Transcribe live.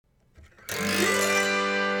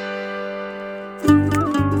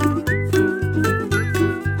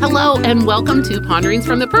Hello, and welcome to Ponderings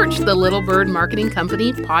from the Perch, the Little Bird Marketing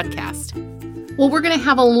Company podcast. Well, we're going to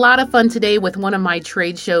have a lot of fun today with one of my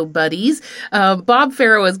trade show buddies. Bob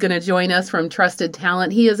Farrow is going to join us from Trusted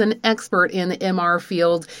Talent. He is an expert in the MR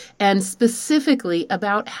field and specifically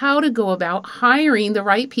about how to go about hiring the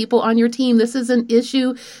right people on your team. This is an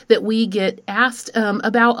issue that we get asked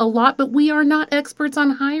about a lot, but we are not experts on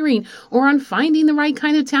hiring or on finding the right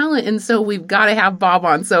kind of talent. And so we've got to have Bob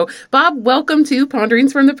on. So Bob, welcome to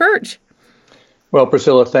Ponderings from the Perch. Well,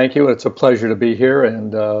 Priscilla, thank you. It's a pleasure to be here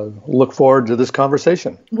and look forward to this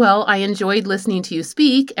conversation. Well, I enjoyed listening to you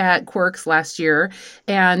speak at Quirks last year.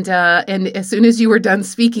 And as soon as you were done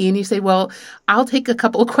speaking, you say, well, I'll take a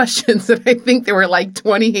couple of questions. And I think there were like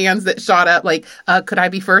 20 hands that shot up like, could I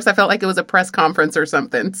be first? I felt like it was a press conference or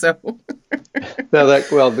something. So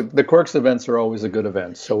the Quirks events are always a good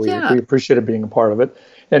event. So we appreciated being a part of it.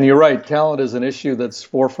 And you're right. Talent is an issue that's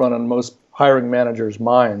forefront on most hiring managers'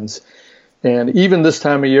 minds. And even this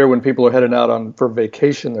time of year when people are heading out for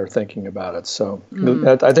vacation, they're thinking about it. So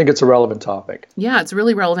I think it's a relevant topic. Yeah, it's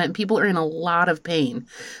really relevant. People are in a lot of pain.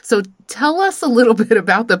 So tell us a little bit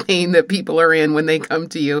about the pain that people are in when they come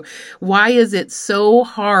to you. Why is it so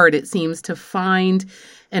hard, it seems, to find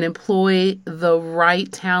and employ the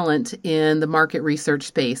right talent in the market research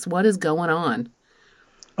space? What is going on?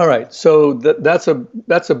 All right. So that's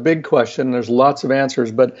a big question. There's lots of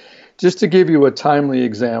answers, but just to give you a timely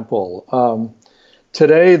example,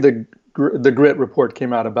 today the Grit report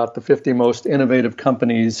came out about the 50 most innovative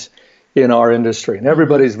companies in our industry, and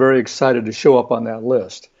everybody's very excited to show up on that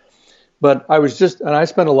list. But I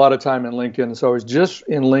spent a lot of time in LinkedIn, so I was just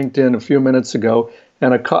in LinkedIn a few minutes ago,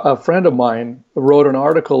 and a friend of mine wrote an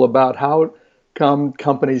article about how come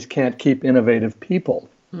companies can't keep innovative people.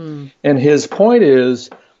 And his point is,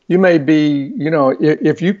 you may be,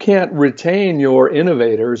 if you can't retain your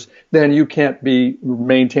innovators, then you can't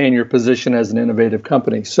maintain your position as an innovative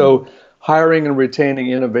company. So hiring and retaining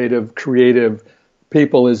innovative, creative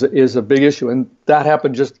people is a big issue. And that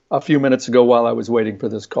happened just a few minutes ago while I was waiting for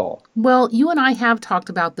this call. Well, you and I have talked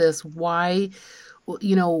about this. Why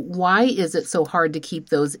is it so hard to keep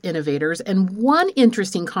those innovators? And one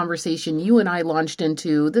interesting conversation you and I launched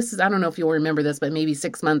into, I don't know if you'll remember this, but maybe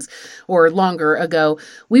 6 months or longer ago,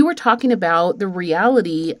 we were talking about the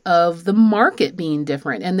reality of the market being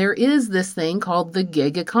different. And there is this thing called the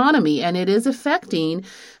gig economy, and it is affecting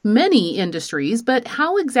many industries. But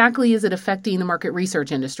how exactly is it affecting the market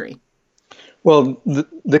research industry? Well,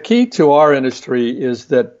 the key to our industry is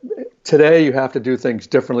that today you have to do things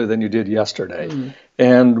differently than you did yesterday.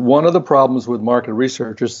 And one of the problems with market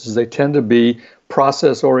researchers is they tend to be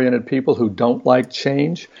process-oriented people who don't like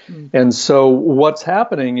change. And so what's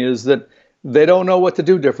happening is that they don't know what to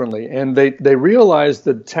do differently. And they realize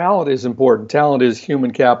that talent is important. Talent is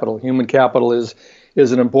human capital. Human capital is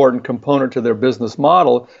an important component to their business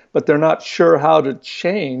model, but they're not sure how to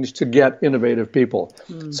change to get innovative people.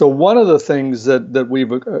 So one of the things that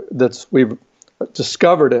we've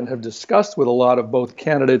discovered and have discussed with a lot of both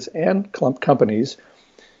candidates and companies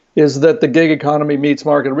is that the gig economy meets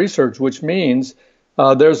market research, which means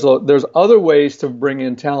there's other ways to bring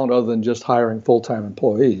in talent other than just hiring full-time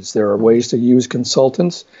employees. There are ways to use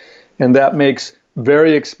consultants, and that makes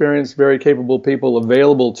very experienced, very capable people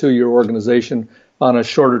available to your organization on a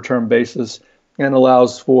shorter-term basis, and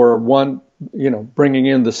allows for one, bringing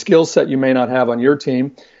in the skill set you may not have on your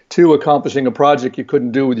team, 2, accomplishing a project you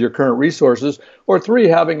couldn't do with your current resources, or 3,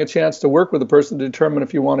 having a chance to work with a person to determine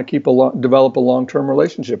if you want to develop a long-term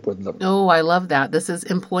relationship with them. Oh, I love that. This is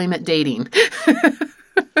employment dating.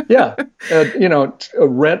 Yeah.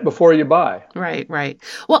 Rent before you buy. Right.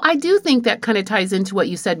 Well, I do think that kind of ties into what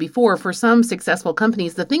you said before. For some successful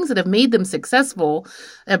companies, the things that have made them successful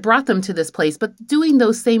brought them to this place, but doing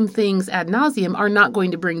those same things ad nauseum are not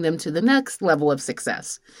going to bring them to the next level of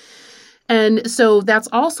success. And so that's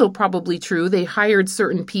also probably true. They hired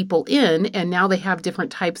certain people in, and now they have different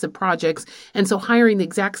types of projects. And so hiring the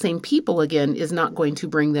exact same people again is not going to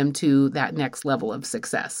bring them to that next level of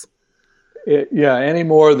success. Any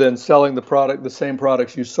more than selling the same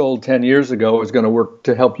products you sold 10 years ago is going to work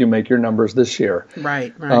to help you make your numbers this year.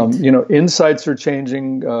 Right. Insights are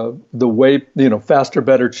changing, the way, faster,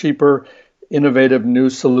 better, cheaper, innovative new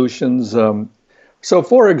solutions. So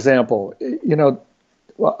for example,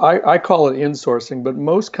 I call it insourcing, but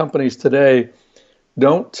most companies today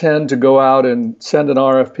don't tend to go out and send an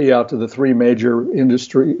RFP out to the 3 major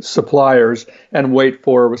industry suppliers and wait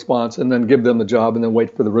for a response and then give them the job and then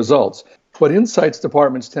wait for the results. What insights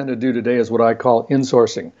departments tend to do today is what I call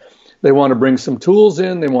insourcing. They want to bring some tools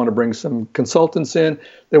in, they want to bring some consultants in,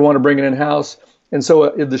 they want to bring it in-house. And so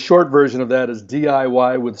the short version of that is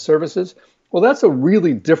DIY with services. Well, that's a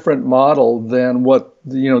really different model than what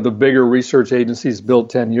the bigger research agencies built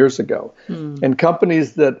 10 years ago. And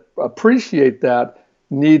companies that appreciate that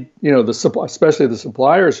need, especially the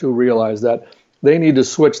suppliers who realize that, they need to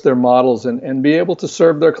switch their models and be able to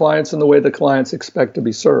serve their clients in the way the clients expect to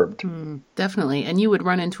be served. Definitely. And you would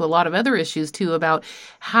run into a lot of other issues, too, about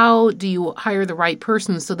how do you hire the right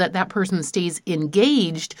person so that that person stays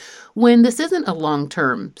engaged when this isn't a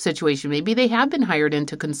long-term situation. Maybe they have been hired in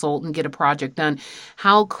to consult and get a project done.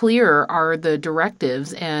 How clear are the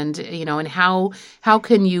directives and how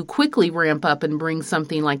can you quickly ramp up and bring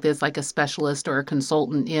something like this, like a specialist or a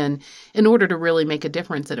consultant in order to really make a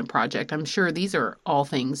difference in a project? I'm sure these are all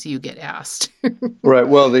things you get asked. Right.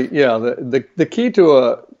 Well, the key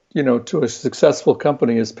to a successful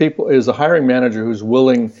company is a hiring manager who's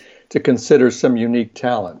willing to consider some unique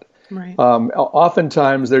talent. Right.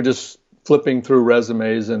 Oftentimes they're just flipping through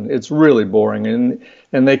resumes and it's really boring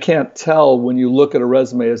and they can't tell when you look at a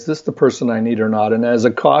resume, is this the person I need or not? And as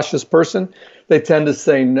a cautious person, they tend to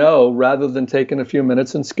say no rather than taking a few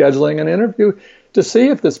minutes and scheduling an interview to see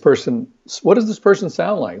if what does this person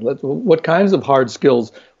sound like? What kinds of hard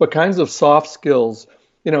skills, what kinds of soft skills,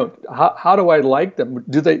 how do I like them?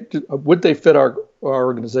 Would they fit our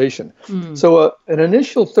organization? So an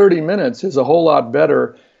initial 30 minutes is a whole lot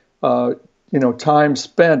better, time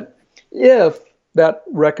spent if that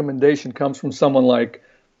recommendation comes from someone like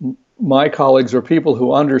my colleagues or people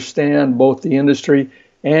who understand both the industry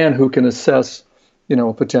and who can assess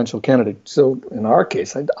a potential candidate. So in our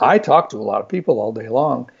case, I talk to a lot of people all day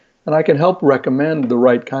long, and I can help recommend the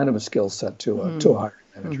right kind of a skill set to a hiring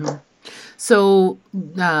manager. So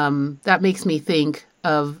that makes me think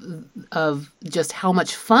of just how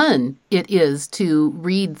much fun it is to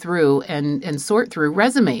read through and sort through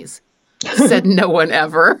resumes. Said no one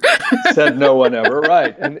ever. Said no one ever,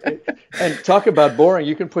 right. And talk about boring.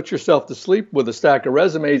 You can put yourself to sleep with a stack of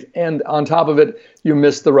resumes, and on top of it, you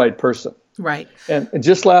miss the right person. Right. And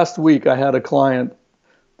just last week, I had a client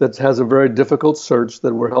that has a very difficult search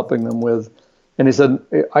that we're helping them with. And he said,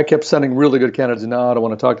 I kept sending really good candidates. No, I don't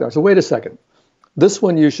want to talk to them. I said, wait a second. This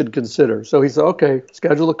one you should consider. So he said, okay,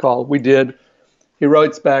 schedule a call. We did. He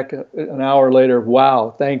writes back an hour later,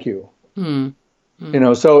 wow, thank you.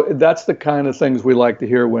 So that's the kind of things we like to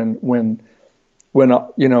hear when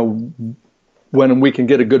we can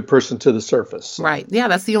get a good person to the surface. Right. Yeah,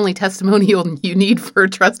 that's the only testimonial you need for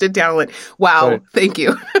trusted talent. Wow. Right. Thank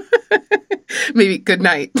you. Maybe good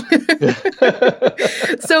night.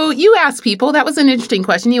 So you asked people, that was an interesting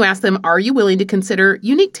question. You asked them, are you willing to consider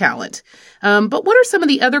unique talent? But what are some of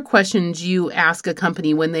the other questions you ask a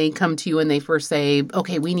company when they come to you and they first say,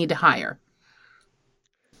 okay, we need to hire?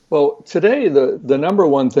 Well, today, the number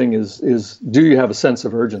one thing is do you have a sense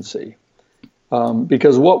of urgency?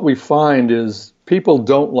 Because what we find is people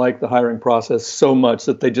don't like the hiring process so much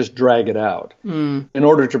that they just drag it out in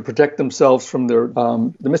order to protect themselves from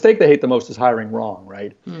the mistake they hate the most is hiring wrong,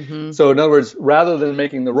 right? So in other words, rather than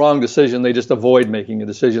making the wrong decision, they just avoid making a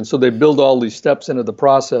decision. So they build all these steps into the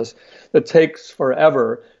process that takes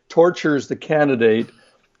forever, tortures the candidate,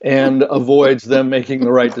 and avoids them making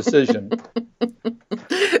the right decision.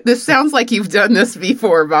 This sounds like you've done this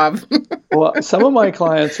before, Bob. Well, some of my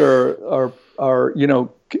clients are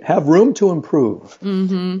have room to improve.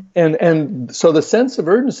 And so the sense of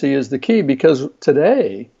urgency is the key, because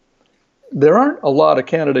today there aren't a lot of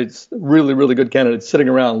candidates, really, really good candidates, sitting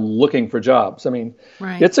around looking for jobs. I mean,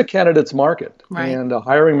 It's a candidate's market. Right. And a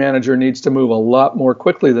hiring manager needs to move a lot more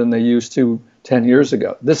quickly than they used to 10 years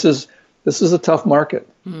ago. This is a tough market.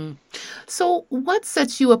 So what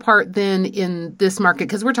sets you apart then in this market?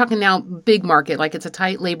 Because we're talking now big market, like it's a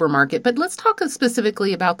tight labor market. But let's talk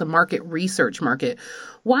specifically about the market research market.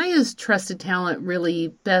 Why is Trusted Talent really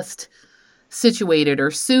best situated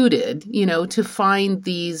or suited, to find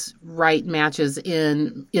these right matches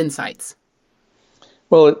in insights?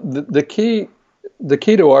 Well, the key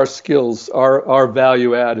to our skills, our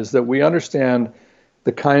value add, is that we understand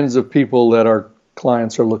the kinds of people that our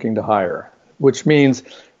clients are looking to hire, which means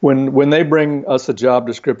when they bring us a job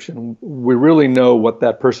description, we really know what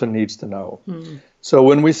that person needs to know. So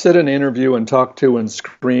when we sit and interview and talk to and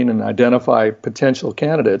screen and identify potential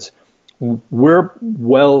candidates, we're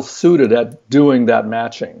well suited at doing that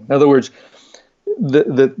matching. In other words,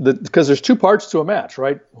 because there's two parts to a match,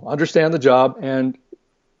 right? Understand the job and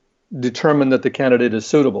determine that the candidate is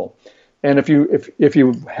suitable. And if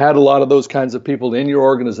you had a lot of those kinds of people in your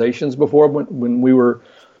organizations before,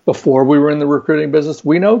 before we were in the recruiting business,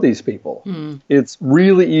 we know these people. It's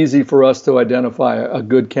really easy for us to identify a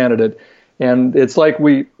good candidate. And it's like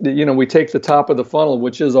we take the top of the funnel,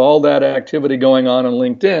 which is all that activity going on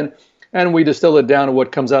LinkedIn, and we distill it down to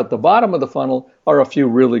what comes out the bottom of the funnel are a few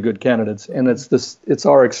really good candidates. And it's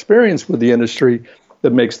our experience with the industry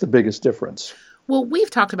that makes the biggest difference. Well, we've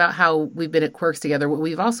talked about how we've been at Quirks together.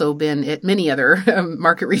 We've also been at many other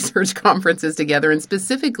market research conferences together, and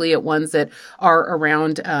specifically at ones that are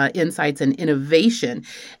around insights and innovation.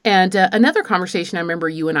 And another conversation I remember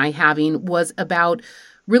you and I having was about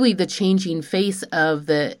really the changing face of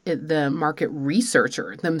the market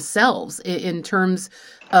researcher themselves in terms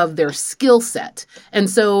of their skill set. And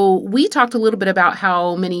so we talked a little bit about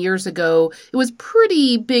how many years ago it was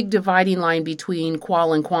pretty big dividing line between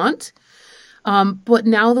qual and quant. But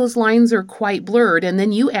now those lines are quite blurred. And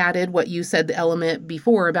then you added what you said, the element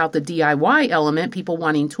before about the DIY element, people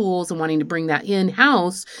wanting tools and wanting to bring that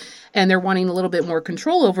in-house, and they're wanting a little bit more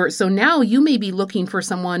control over it. So now you may be looking for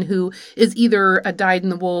someone who is either a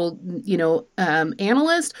dyed-in-the-wool,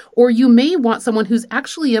 analyst, or you may want someone who's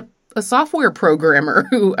actually a software programmer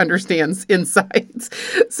who understands insights.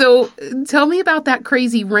 So tell me about that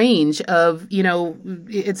crazy range of,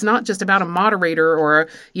 it's not just about a moderator or,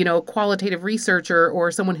 a qualitative researcher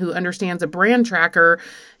or someone who understands a brand tracker,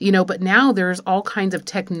 but now there's all kinds of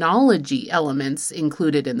technology elements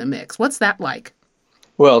included in the mix. What's that like?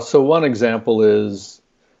 Well, so one example is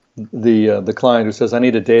the client who says, I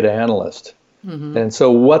need a data analyst. Mm-hmm. And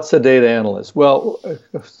so what's a data analyst? Well,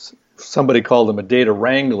 somebody called them a data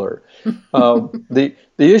wrangler. The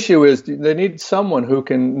issue is they need someone who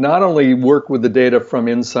can not only work with the data from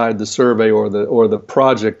inside the survey or the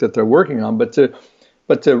project that they're working on, but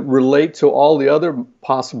to relate to all the other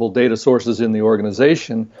possible data sources in the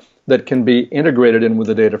organization that can be integrated in with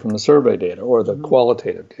the data from the survey data or the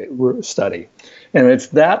qualitative study. And it's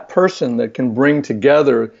that person that can bring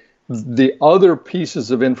together the other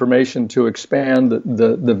pieces of information to expand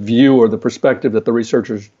the view or the perspective that the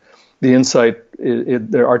researchers, the insight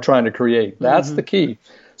they are trying to create. That's the key.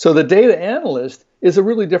 So the data analyst is a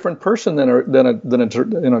really different person than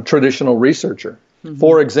a traditional researcher. Mm-hmm.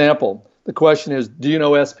 For example, the question is, do you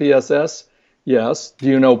know SPSS? Yes. Do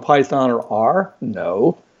you know Python or R?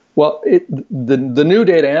 No. Well, the new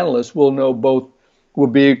data analyst will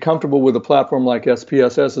be comfortable with a platform like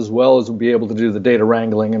SPSS as well as will be able to do the data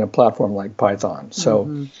wrangling in a platform like Python.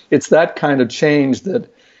 So it's that kind of change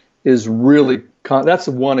that is really that's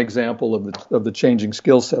one example of the changing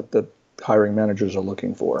skill set that hiring managers are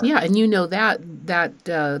looking for. Yeah, and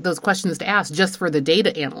that those questions to ask just for the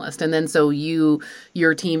data analyst, and then so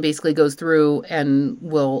your team basically goes through and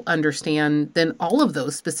will understand then all of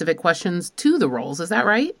those specific questions to the roles. Is that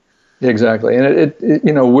right? Exactly, and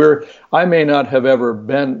I may not have ever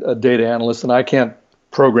been a data analyst, and I can't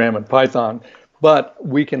program in Python, but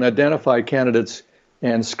we can identify candidates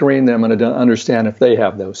and screen them and understand if they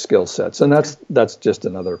have those skill sets. And that's just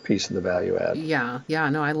another piece of the value add. Yeah,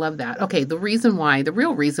 no, I love that. Okay, the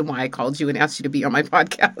real reason why I called you and asked you to be on my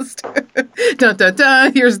podcast, dun, dun,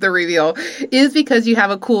 dun, here's the reveal, is because you have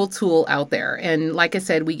a cool tool out there. And like I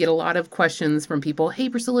said, we get a lot of questions from people, hey,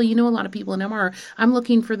 Priscilla, a lot of people in MR, I'm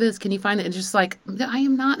looking for this, can you find it? And just like, I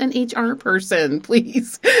am not an HR person,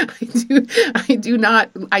 please. I do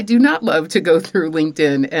not love to go through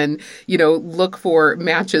LinkedIn and, look for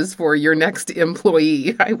matches for your next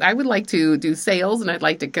employee. I would like to do sales and I'd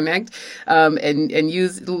like to connect and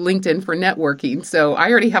use LinkedIn for networking. So I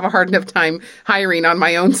already have a hard enough time hiring on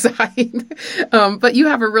my own side. But you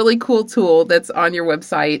have a really cool tool that's on your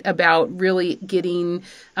website about really giving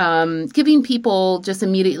people just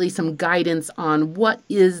immediately some guidance on what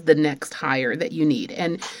is the next hire that you need.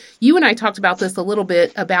 And you and I talked about this a little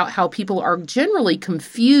bit about how people are generally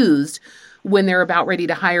confused when they're about ready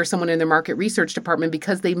to hire someone in their market research department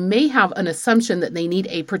because they may have an assumption that they need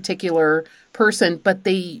a particular person, but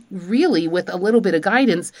they really, with a little bit of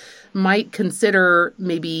guidance, might consider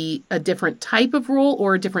maybe a different type of role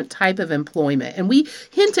or a different type of employment. And we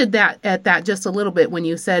hinted at that just a little bit when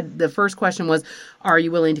you said the first question was, are you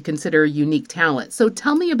willing to consider unique talent? So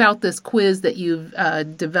tell me about this quiz that you've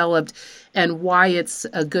developed and why it's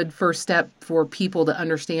a good first step for people to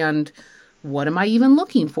understand what am I even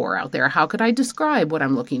looking for out there? How could I describe what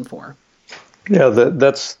I'm looking for? Yeah,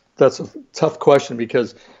 that's a tough question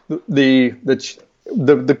because the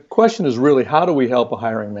question is really how do we help a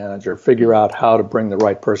hiring manager figure out how to bring the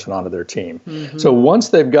right person onto their team? Mm-hmm. So once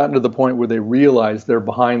they've gotten to the point where they realize they're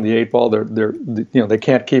behind the eight ball, they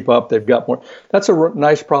can't keep up. They've got more. That's a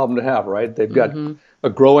nice problem to have, right? They've got a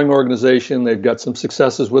growing organization. They've got some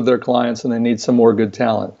successes with their clients, and they need some more good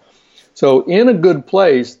talent. So in a good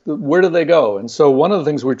place, where do they go? And so one of the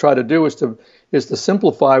things we try to do is to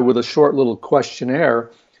simplify with a short little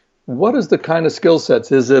questionnaire. What is the kind of skill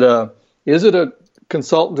sets? Is it a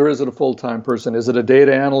consultant or is it a full-time person? Is it a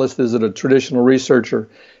data analyst? Is it a traditional researcher?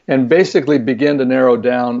 And basically begin to narrow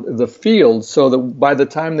down the field so that by the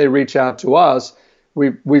time they reach out to us,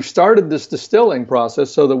 we've started this distilling process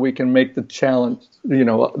so that we can make the challenge,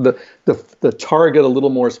 the target a little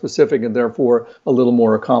more specific and therefore a little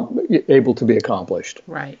more able to be accomplished.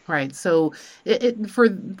 Right. So for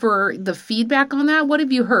the feedback on that, what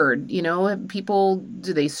have you heard? People,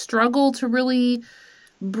 do they struggle to really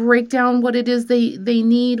break down what it is they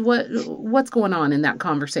need? What's going on in that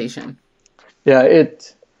conversation? Yeah,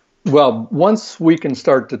 well, once we can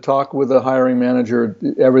start to talk with a hiring manager,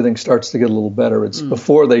 everything starts to get a little better. It's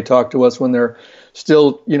before they talk to us when they're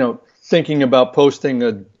still, thinking about posting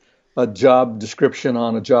a job description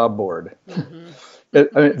on a job board.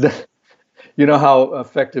 You know how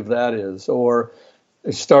effective that is, or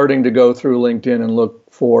starting to go through LinkedIn and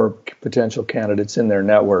look for potential candidates in their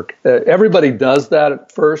network. Everybody does that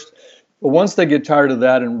at first, but once they get tired of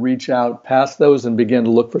that and reach out past those and begin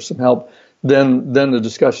to look for some help, then the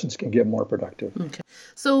discussions can get more productive. Okay.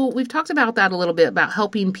 So we've talked about that a little bit, about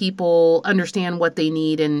helping people understand what they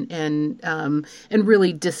need and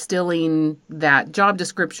really distilling that job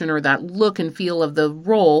description or that look and feel of the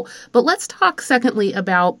role. But let's talk secondly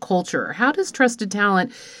about culture. How does Trusted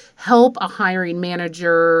Talent help a hiring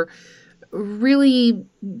manager really,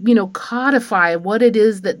 codify what it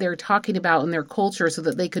is that they're talking about in their culture so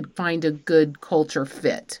that they could find a good culture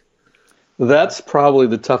fit? That's probably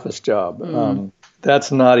the toughest job.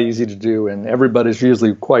 That's not easy to do, and everybody's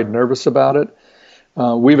usually quite nervous about it.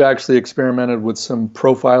 We've actually experimented with some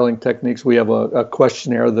profiling techniques. We have a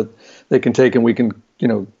questionnaire that they can take, and we can,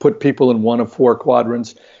 put people in one of 4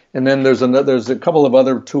 quadrants. And then there's a couple of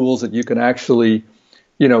other tools that you can actually,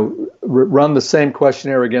 run the same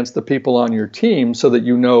questionnaire against the people on your team so that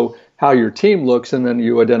you know how your team looks, and then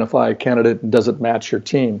you identify a candidate and does it match your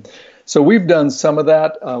team. So we've done some of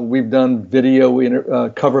that. We've done video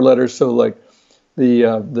cover letters. So like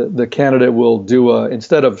the candidate will do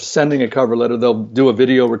instead of sending a cover letter, they'll do a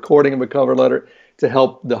video recording of a cover letter to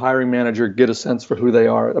help the hiring manager get a sense for who they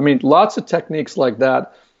are. I mean, lots of techniques like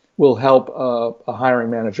that will help a hiring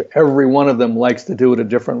manager. Every one of them likes to do it a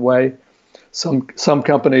different way. Some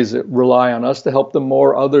companies rely on us to help them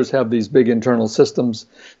more. Others have these big internal systems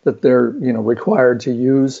that they're required to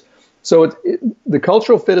use. So the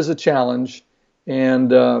cultural fit is a challenge,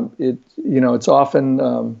 and it's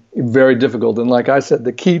often very difficult. And like I said,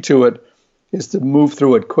 the key to it is to move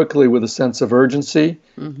through it quickly with a sense of urgency,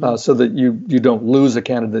 so that you don't lose a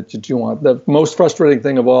candidate that you want. The most frustrating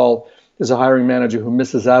thing of all is a hiring manager who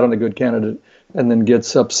misses out on a good candidate and then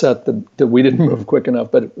gets upset that we didn't move quick enough,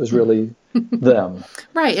 but it was really them.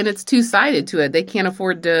 Right, and it's two-sided to it. They can't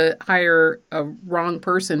afford to hire a wrong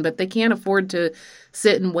person, but they can't afford to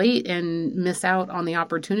sit and wait and miss out on the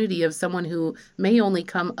opportunity of someone who may only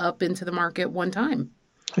come up into the market one time.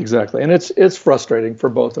 Exactly, and it's frustrating for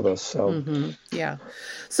both of us. So yeah.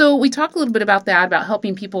 So we talked a little bit about that, about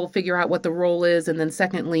helping people figure out what the role is, and then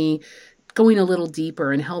secondly, going a little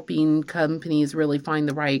deeper and helping companies really find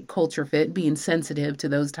the right culture fit, being sensitive to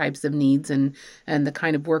those types of needs and the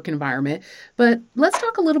kind of work environment. But let's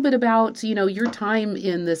talk a little bit about, your time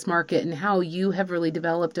in this market and how you have really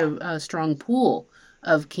developed a strong pool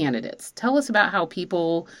of candidates. Tell us about how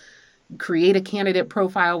people create a candidate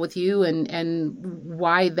profile with you and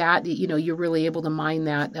why that, you're really able to mine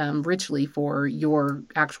that richly for your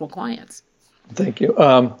actual clients. Thank you.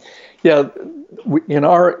 Yeah,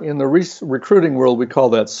 in the recruiting world, we call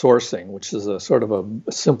that sourcing, which is a sort of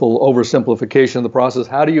a simple oversimplification of the process.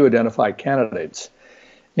 How do you identify candidates?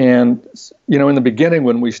 And in the beginning,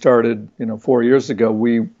 when we started, 4 years ago,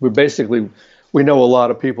 we know a lot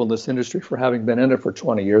of people in this industry for having been in it for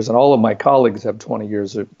 20 years, and all of my colleagues have 20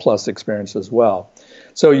 years plus experience as well.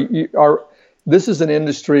 So this is an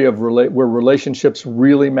industry where relationships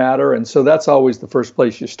really matter, and so that's always the first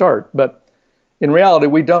place you start. But in reality,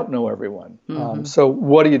 we don't know everyone. So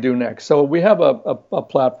what do you do next? So we have a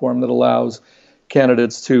platform that allows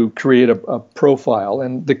candidates to create a profile.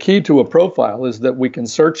 And the key to a profile is that we can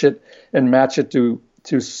search it and match it to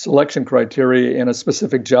selection criteria in a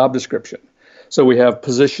specific job description. So we have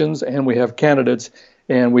positions and we have candidates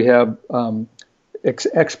and we have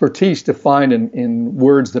expertise defined in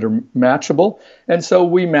words that are matchable. And so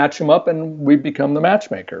we match them up and we become the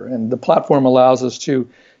matchmaker. And the platform allows us to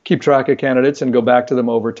keep track of candidates and go back to them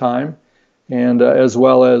over time. And as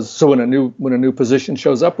well as, so when a new position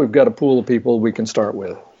shows up, we've got a pool of people we can start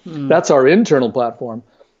with. That's our internal platform.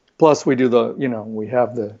 Plus we do we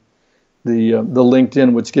have the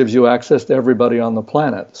LinkedIn, which gives you access to everybody on the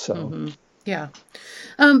planet. So Yeah.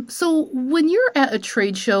 So when you're at a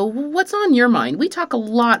trade show, what's on your mind? We talk a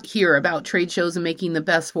lot here about trade shows and making the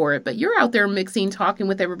best for it, but you're out there mixing, talking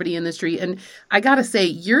with everybody in the street. And I got to say,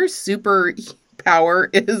 your superpower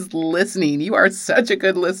is listening. You are such a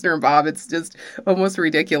good listener, Bob. It's just almost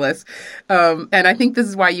ridiculous. And I think this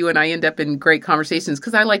is why you and I end up in great conversations,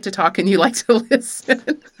 because I like to talk and you like to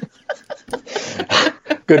listen.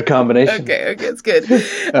 Good combination. Okay, it's good.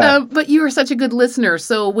 But you are such a good listener.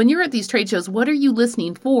 So when you're at these trade shows, what are you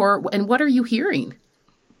listening for and what are you hearing?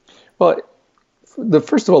 Well,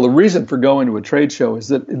 first of all, the reason for going to a trade show is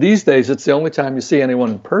that these days it's the only time you see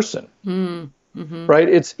anyone in person. Mm-hmm. Right?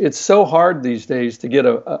 It's so hard these days to get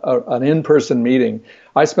an in-person meeting.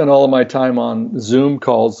 I spend all of my time on Zoom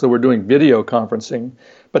calls, so we're doing video conferencing,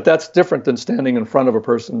 but that's different than standing in front of a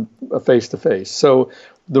person face to face. So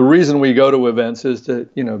the reason we go to events is to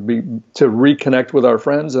reconnect with our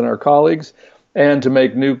friends and our colleagues, and to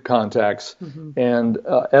make new contacts. Mm-hmm. And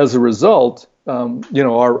as a result,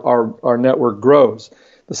 our network grows.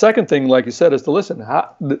 The second thing, like you said, is to listen.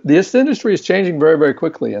 This industry is changing very, very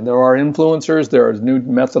quickly, and there are influencers, there are new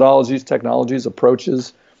methodologies, technologies,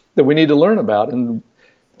 approaches that we need to learn about. And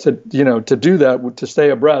to do that, to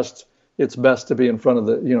stay abreast, it's best to be in front of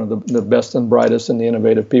the best and brightest and the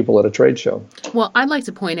innovative people at a trade show. Well, I'd like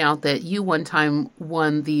to point out that you one time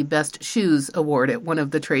won the Best Shoes Award at one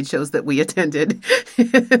of the trade shows that we attended.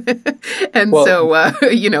 And well, so,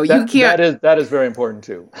 you can't... That is very important,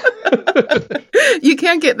 too. You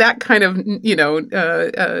can't get that kind of,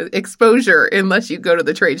 exposure unless you go to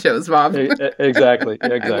the trade shows, Bob. Exactly. I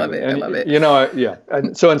love it. And, I love it. Yeah.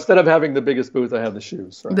 And so instead of having the biggest booth, I have the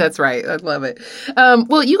shoes. Right? That's right. I love it.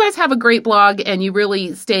 Well, you guys have a great blog and you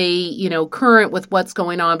really stay, current with what's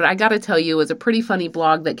going on. But I got to tell you, it was a pretty funny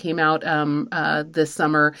blog that came out this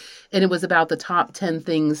summer. And it was about the top 10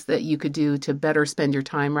 things that you could do to better spend your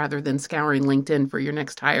time rather than scouring LinkedIn for your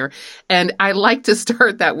next hire. And I like to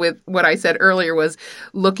start that with what I said earlier was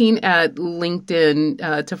looking at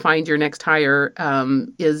LinkedIn to find your next hire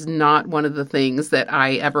is not one of the things that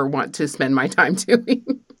I ever want to spend my time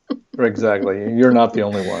doing. Exactly. You're not the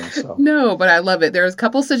only one. So. No, but I love it. There's a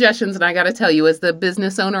couple suggestions, and I got to tell you, as the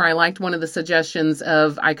business owner, I liked one of the suggestions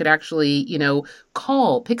of I could actually,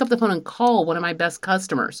 pick up the phone and call one of my best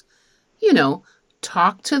customers.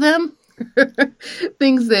 Talk to them.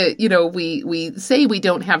 Things that, we say we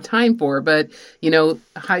don't have time for, but,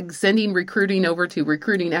 sending recruiting over to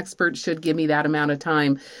recruiting experts should give me that amount of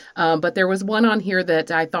time. But there was one on here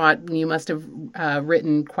that I thought you must have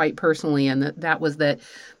written quite personally, and that was that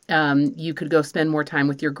you could go spend more time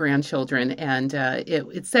with your grandchildren. And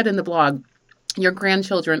it said in the blog, your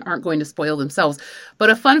grandchildren aren't going to spoil themselves.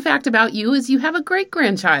 But a fun fact about you is you have a great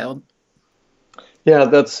grandchild. Yeah,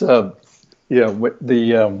 that's...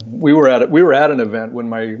 we were at an event when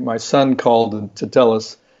my son called to tell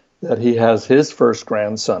us that he has his first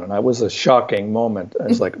grandson, and that was a shocking moment. I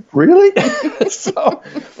was like, really? So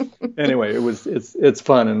anyway, it's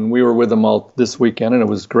fun, and we were with them all this weekend, and it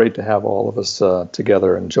was great to have all of us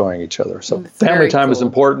together enjoying each other. So family time is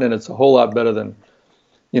important, and it's a whole lot better than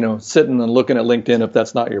sitting and looking at LinkedIn if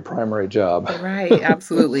that's not your primary job. Right,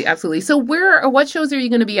 absolutely, absolutely. So what shows are you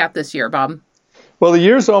going to be at this year, Bob? Well, the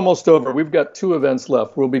year's almost over. We've got 2 events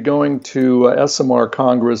left. We'll be going to SMR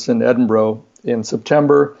Congress in Edinburgh in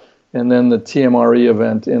September, and then the TMRE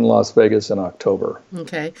event in Las Vegas in October.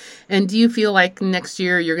 Okay. And do you feel like next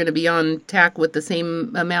year you're going to be on tack with the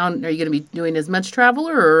same amount? Are you going to be doing as much travel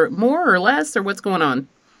or more or less, or what's going on?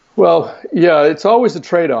 Well, yeah, it's always a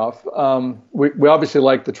trade-off. We obviously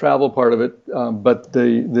like the travel part of it, but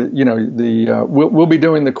we'll be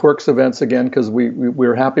doing the Quirks events again because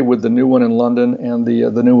we're happy with the new one in London and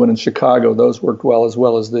the new one in Chicago. Those worked well as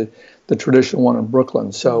the traditional one in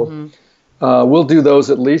Brooklyn. So we'll do those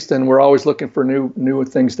at least, and we're always looking for new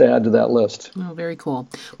things to add to that list. Oh, very cool.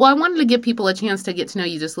 Well, I wanted to give people a chance to get to know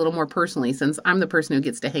you just a little more personally, since I'm the person who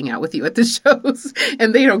gets to hang out with you at the shows,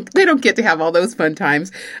 and they don't get to have all those fun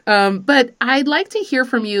times. But I'd like to hear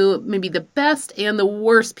from you maybe the best and the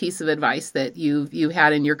worst piece of advice that you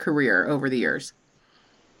had in your career over the years.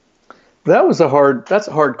 That's a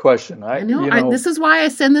hard question. I know. This is why I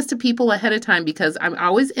send this to people ahead of time, because I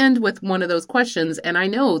always end with one of those questions, and I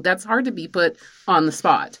know that's hard to be put on the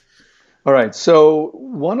spot. All right. So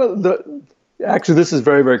actually, this is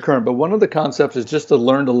very, very current, but one of the concepts is just to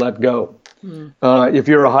learn to let go. If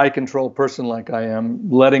you're a high control person like I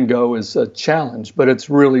am, letting go is a challenge, but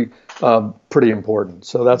it's really pretty important.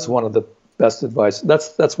 So that's one of the best advice.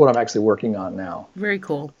 That's what I'm actually working on now. Very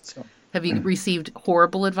cool. So. Have you received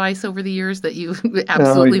horrible advice over the years that you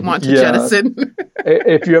absolutely want to jettison?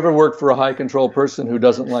 If you ever work for a high control person who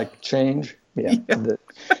doesn't like change, Yeah.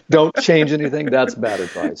 Don't change anything. That's bad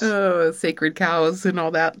advice. Sacred cows and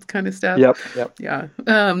all that kind of stuff. Yep. Yeah.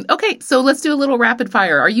 Okay, so let's do a little rapid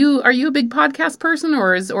fire. Are you a big podcast person,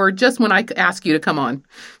 or just when I ask you to come on?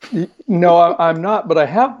 No, I'm not, but I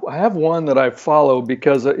have one that I follow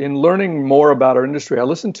because in learning more about our industry, I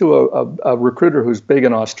listened to a recruiter who's big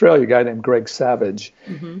in Australia, a guy named Greg Savage,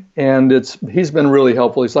 and he's been really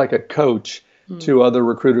helpful. He's like a coach to other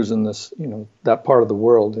recruiters in this, that part of the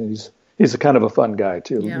world, and he's a kind of a fun guy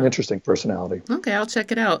too, an interesting personality. Okay, I'll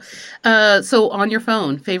check it out. So on your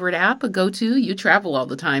phone, favorite app, a go-to? You travel all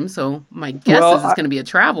the time, so my guess is it's going to be a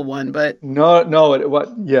travel one, but... No,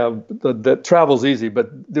 the travel's easy,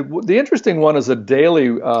 but the interesting one is a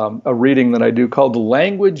daily a reading that I do called The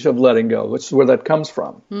Language of Letting Go, which is where that comes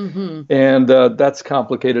from. And that's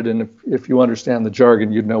complicated, and if you understand the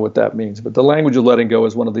jargon, you'd know what that means. But The Language of Letting Go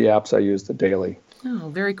is one of the apps I use daily. Oh,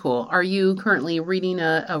 very cool. Are you currently reading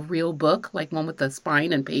a real book, like one with the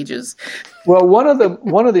spine and pages? Well, one of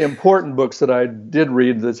the important books that I did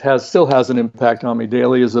read that still has an impact on me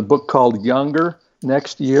daily is a book called Younger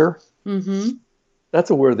Next Year. That's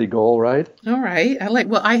a worthy goal, right? All right.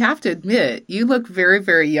 I have to admit, you look very,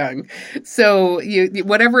 very young. So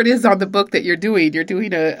whatever it is on the book that you're doing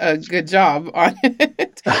a good job on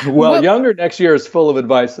it. Well, Younger Next Year is full of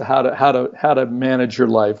advice how to manage your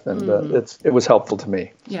life, and it was helpful to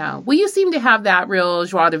me. Yeah. Well, you seem to have that real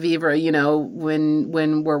joie de vivre, when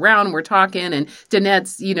we're around, we're talking, and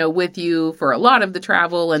Danette's, with you for a lot of the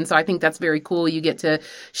travel. And so I think that's very cool. You get to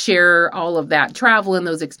share all of that travel and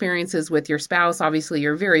those experiences with your spouse. Obviously,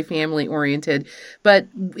 you're very family oriented, but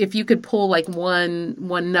if you could pull like one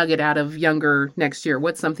nugget out of Younger Next Year,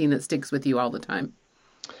 what's something that sticks with you all the time?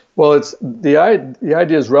 Well, it's the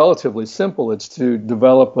idea is relatively simple. It's to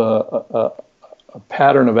develop a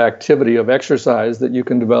pattern of activity, of exercise that you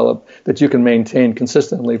can develop, that you can maintain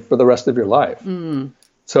consistently for the rest of your life.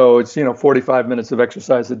 So it's 45 minutes of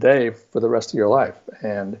exercise a day for the rest of your life,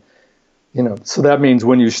 and so that means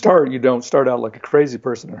when you start, you don't start out like a crazy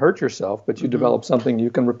person and hurt yourself, but you develop something you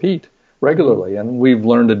can repeat regularly. And we've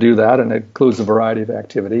learned to do that, and it includes a variety of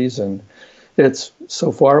activities. And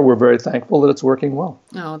so far, we're very thankful that it's working well.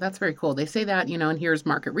 Oh, that's very cool. They say that, and here's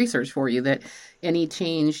market research for you, that any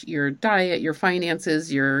change, your diet, your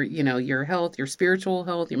finances, your health, your spiritual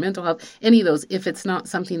health, your mental health, any of those, if it's not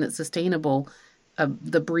something that's sustainable,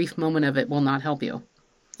 the brief moment of it will not help you.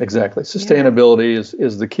 Exactly. Sustainability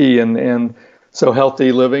is the key. And so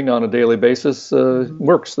healthy living on a daily basis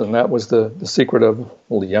works. And that was the secret of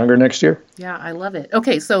Younger Next Year. Yeah, I love it.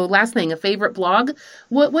 Okay, so last thing, a favorite blog.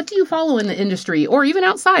 What do you follow in the industry, or even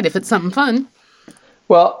outside if it's something fun?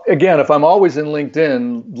 Well, again, if I'm always in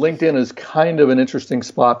LinkedIn is kind of an interesting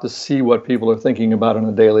spot to see what people are thinking about on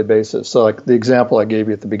a daily basis. So like the example I gave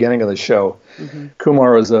you at the beginning of the show,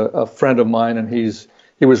 Kumar is a friend of mine, and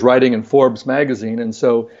he was writing in Forbes magazine, and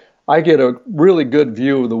so I get a really good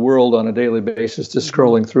view of the world on a daily basis just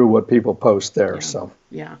scrolling through what people post there.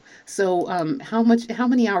 Yeah. So how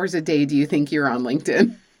many hours a day do you think you're on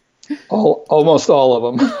LinkedIn? Almost all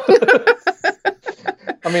of them.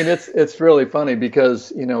 I mean, it's really funny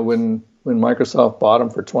because when Microsoft bought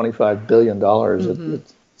them for $25 billion,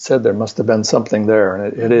 it said there must have been something there,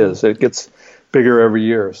 and it is. It gets bigger every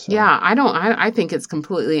year. So. Yeah, I think it's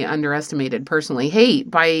completely underestimated personally. Hey,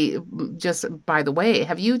 by the way,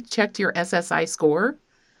 have you checked your SSI score?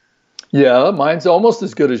 Yeah, mine's almost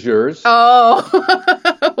as good as yours.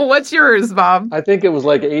 Oh, what's yours, Bob? I think it was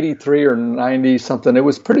like 83 or 90 something. It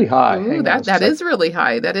was pretty high. Ooh, that is really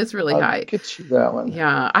high. That is really high. I'll get you that one.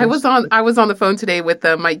 Yeah, I was on the phone today with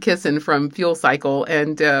Mike Kisson from Fuel Cycle,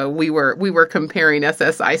 and we were comparing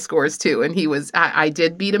SSI scores too. And I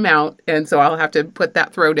did beat him out, and so I'll have to put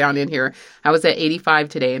that throwdown in here. I was at 85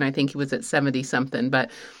 today, and I think he was at 70 something,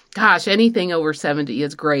 but. Gosh, anything over 70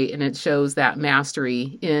 is great, and it shows that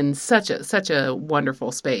mastery in such a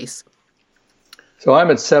wonderful space. So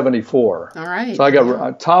I'm at 74. All right. So I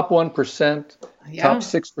got top 1%, top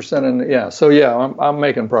 6%, and So I'm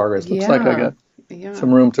making progress. Looks like I got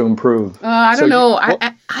some room to improve. I don't know.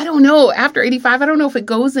 I don't know. After 85, I don't know if it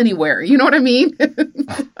goes anywhere. You know what I mean?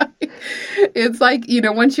 It's like,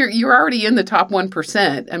 once you're already in the top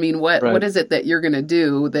 1%, I mean, what is it that you're going to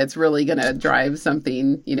do that's really going to drive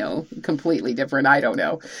something, completely different? I don't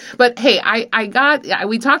know. But hey,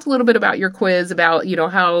 we talked a little bit about your quiz about,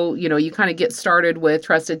 how, you kind of get started with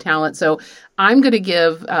Trusted Talent. So I'm going to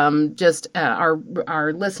give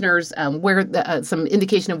our listeners some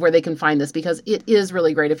indication of where they can find this, because it is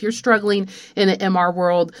really great. If you're struggling in the MR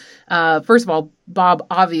world, first of all, Bob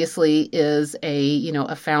obviously is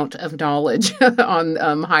a fount of knowledge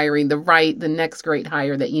on hiring the next great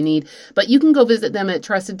hire that you need. But you can go visit them at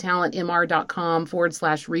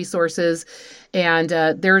trustedtalentmr.com/resources. And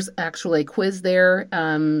there's actually a quiz there.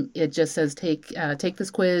 It just says take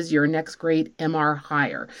this quiz, your next great MR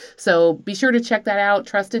hire. So be sure to check that out,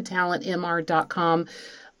 trustedtalentmr.com.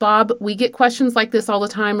 Bob, we get questions like this all the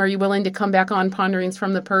time. Are you willing to come back on Ponderings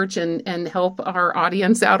from the Perch and help our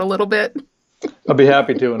audience out a little bit? I'll be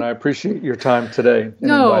happy to, and I appreciate your time today.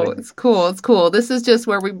 No, it's cool. It's cool. This is just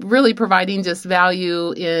where we're really providing just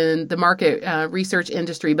value in the market research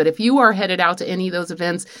industry. But if you are headed out to any of those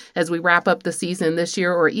events as we wrap up the season this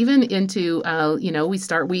year, or even into, we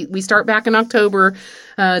start back in October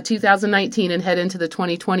 2019 and head into the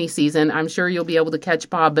 2020 season, I'm sure you'll be able to catch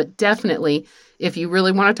Bob. But definitely, if you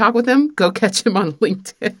really want to talk with him, go catch him on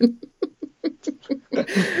LinkedIn.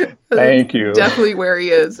 Thank you. Definitely where he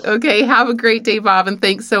is. Okay, have a great day, Bob, and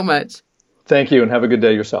thanks so much. Thank you, and have a good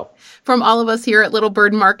day yourself. From all of us here at Little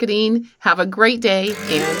Bird Marketing, have a great day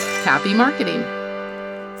and happy marketing.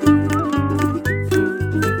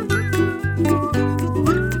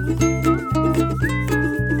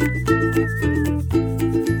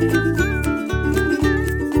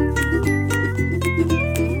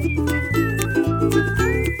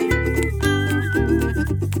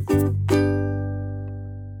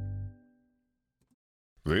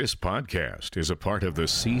 This podcast is a part of the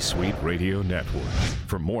C-Suite Radio Network.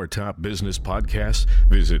 For more top business podcasts,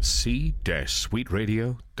 visit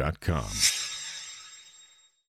c-suiteradio.com.